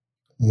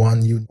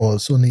 one, you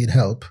also need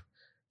help,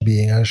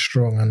 being as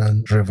strong and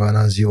as driven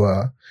as you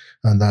are,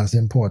 and that's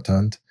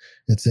important.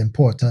 It's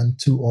important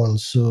to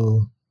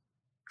also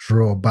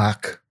draw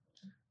back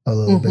a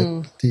little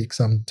bit, take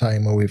some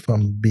time away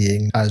from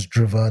being as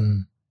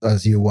driven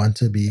as you want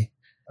to be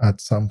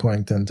at some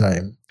point in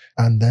time.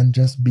 And then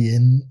just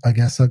being, I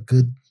guess, a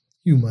good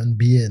human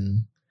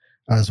being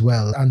as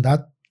well. And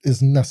that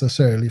isn't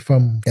necessarily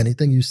from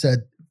anything you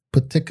said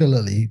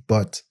particularly,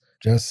 but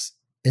just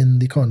in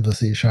the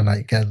conversation,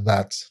 I get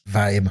that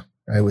vibe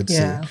I would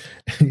say.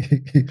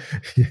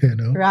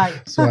 Right.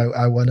 So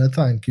I want to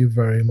thank you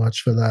very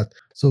much for that.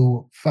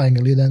 So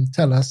finally, then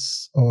tell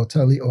us, or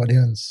tell the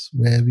audience,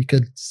 where we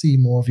could see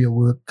more of your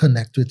work,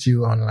 connect with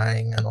you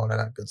online and all of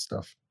that good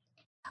stuff.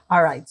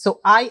 All right. So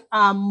I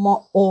am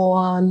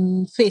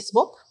on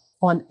Facebook,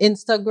 on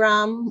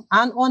Instagram,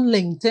 and on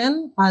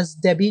LinkedIn as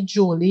Debbie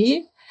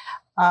Jolie,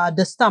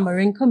 the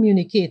stammering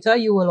communicator.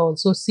 You will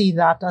also see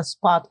that as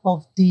part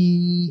of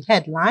the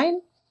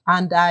headline.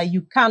 And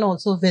you can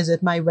also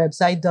visit my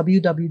website,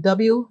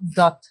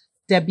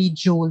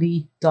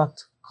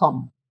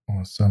 www.debbiejolie.com.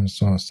 Awesome.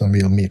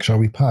 We'll make sure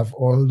we have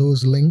all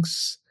those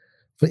links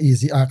for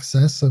easy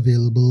access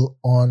available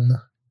on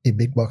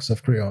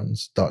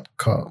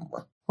abigboxofcrayons.com.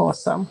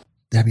 Awesome.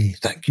 Debbie,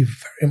 thank you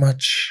very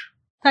much.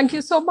 Thank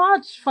you so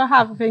much for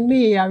having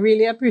me. I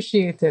really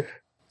appreciate it.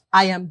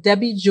 I am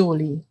Debbie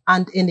Jolie,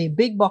 and in A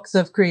Big Box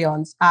of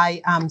Crayons,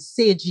 I am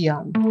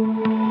Sajian.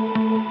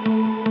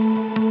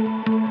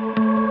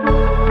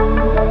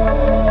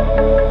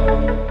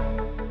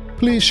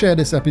 Please share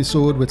this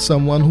episode with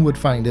someone who would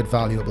find it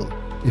valuable.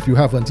 If you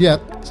haven't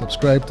yet,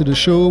 subscribe to the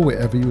show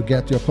wherever you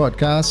get your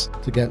podcasts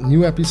to get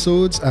new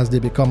episodes as they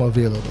become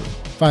available.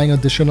 Find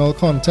additional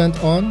content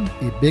on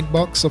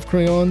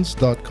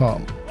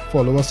abigboxofcrayons.com.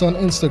 Follow us on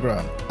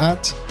Instagram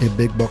at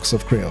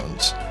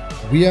abigboxofcrayons.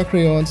 We Are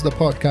Crayons, the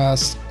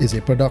podcast, is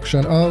a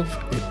production of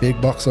A Big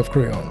Box of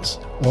Crayons.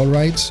 All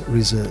rights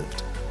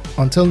reserved.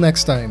 Until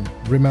next time,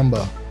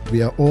 remember,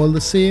 we are all the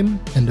same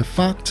in the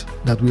fact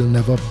that we'll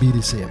never be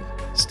the same.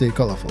 Stay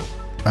colorful,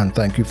 and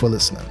thank you for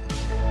listening.